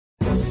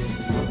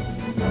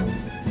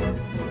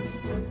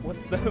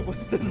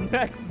what's the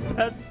next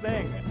best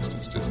thing?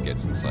 It just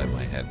gets inside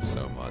my head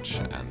so much,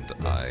 and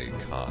I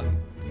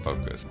can't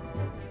focus.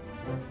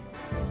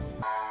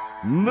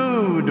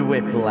 Mood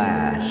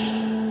whiplash.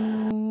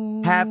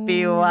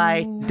 Happy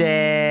White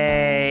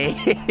Day.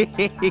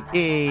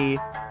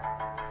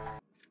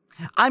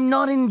 I'm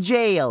not in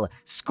jail.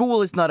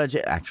 School is not a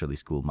jail. Actually,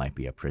 school might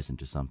be a prison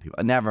to some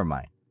people. Never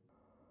mind.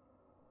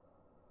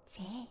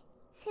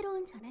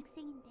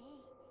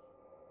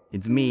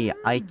 It's me,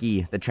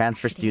 Aiki, the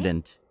transfer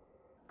student.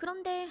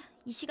 그런데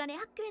이 시간에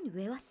학교엔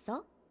왜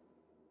왔어?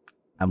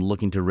 I'm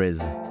looking to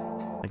Riz.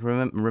 Like,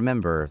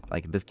 remember,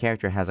 like, this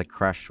character has a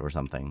crush or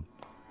something.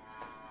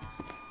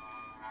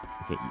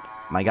 Okay,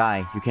 my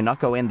guy, you cannot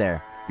go in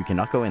there. You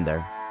cannot go in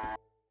there.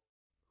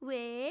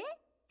 왜?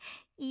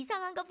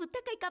 이상한 거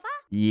부탁할까 봐?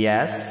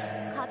 Yes.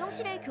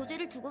 가정실에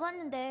교재를 두고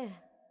왔는데.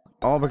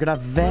 Oh, we're gonna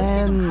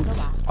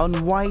vent on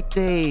White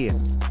Day.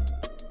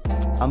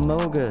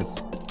 Amogus.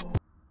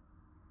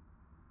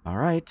 All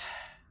right.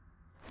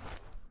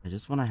 I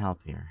just want to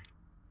help here.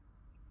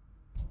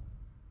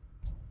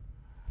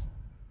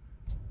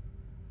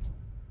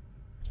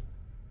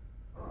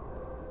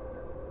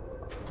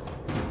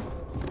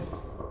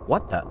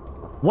 What the?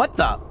 What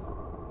the?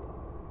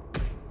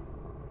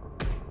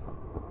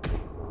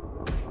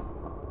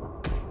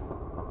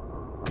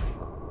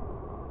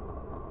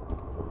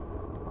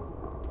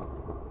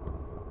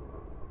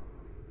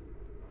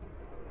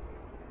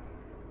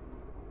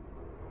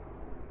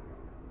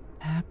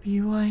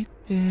 Happy White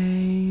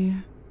Day.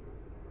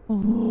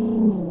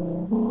 Ooh.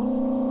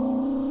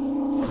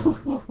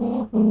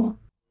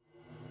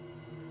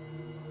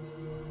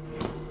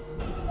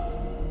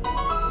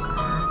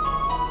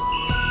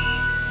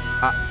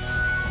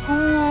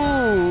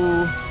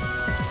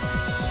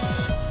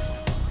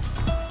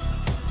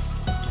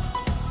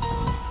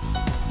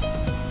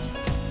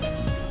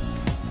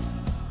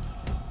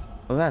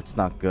 Well, that's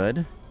not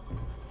good.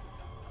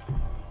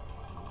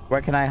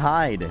 Where can I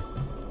hide?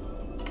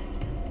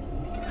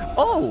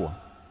 Oh!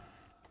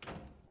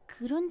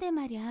 그런데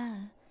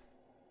말이야.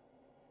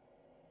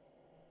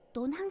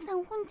 넌 항상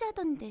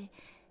혼자던데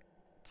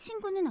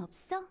친구는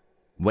없어?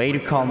 Way to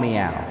call me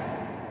out.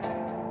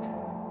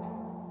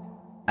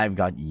 I've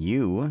got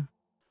you.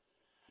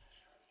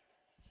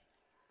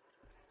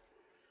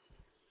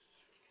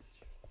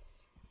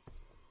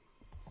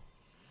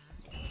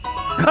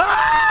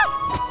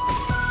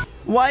 Ah!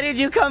 Why did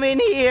you come in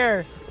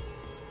here?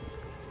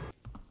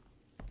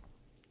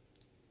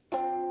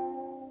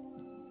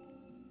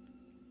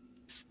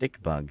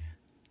 Stick bug.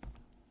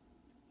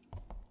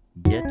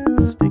 Get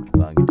stick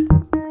bugged.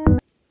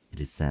 It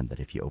is said that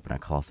if you open a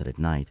closet at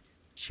night,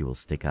 she will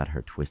stick out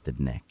her twisted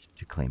neck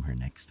to claim her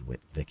next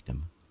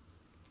victim.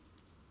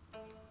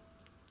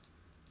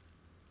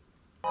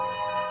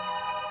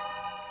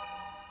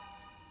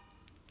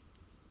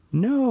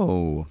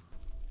 No.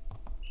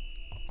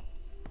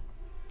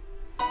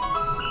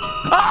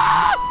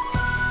 Ah!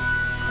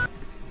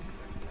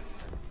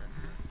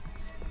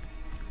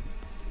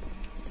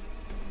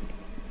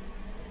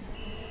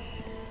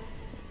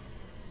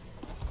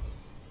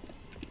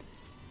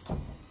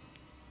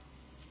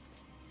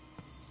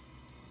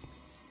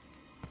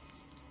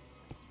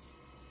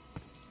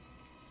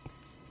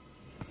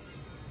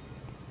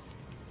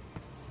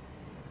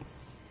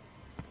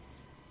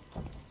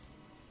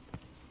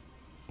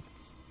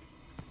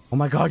 Oh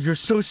my god, you're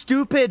so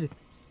stupid!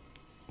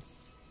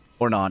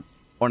 Or not.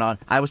 Or not.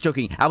 I was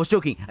joking. I was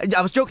joking.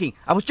 I was joking.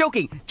 I was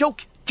joking.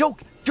 Joke.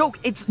 Joke. Joke.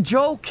 It's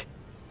joke.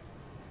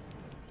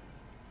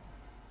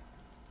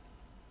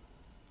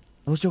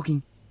 I was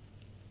joking.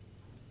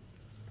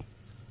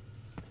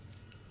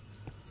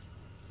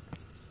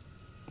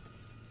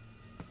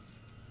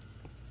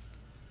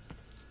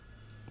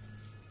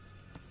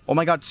 Oh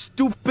my god,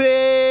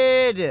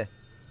 stupid!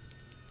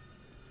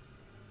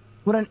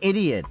 What an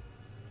idiot.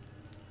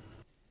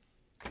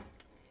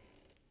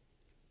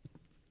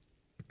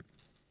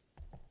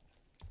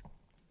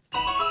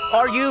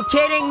 Are you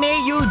kidding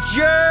me, you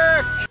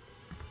jerk?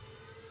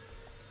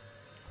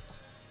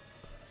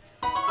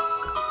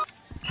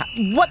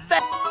 What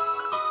the?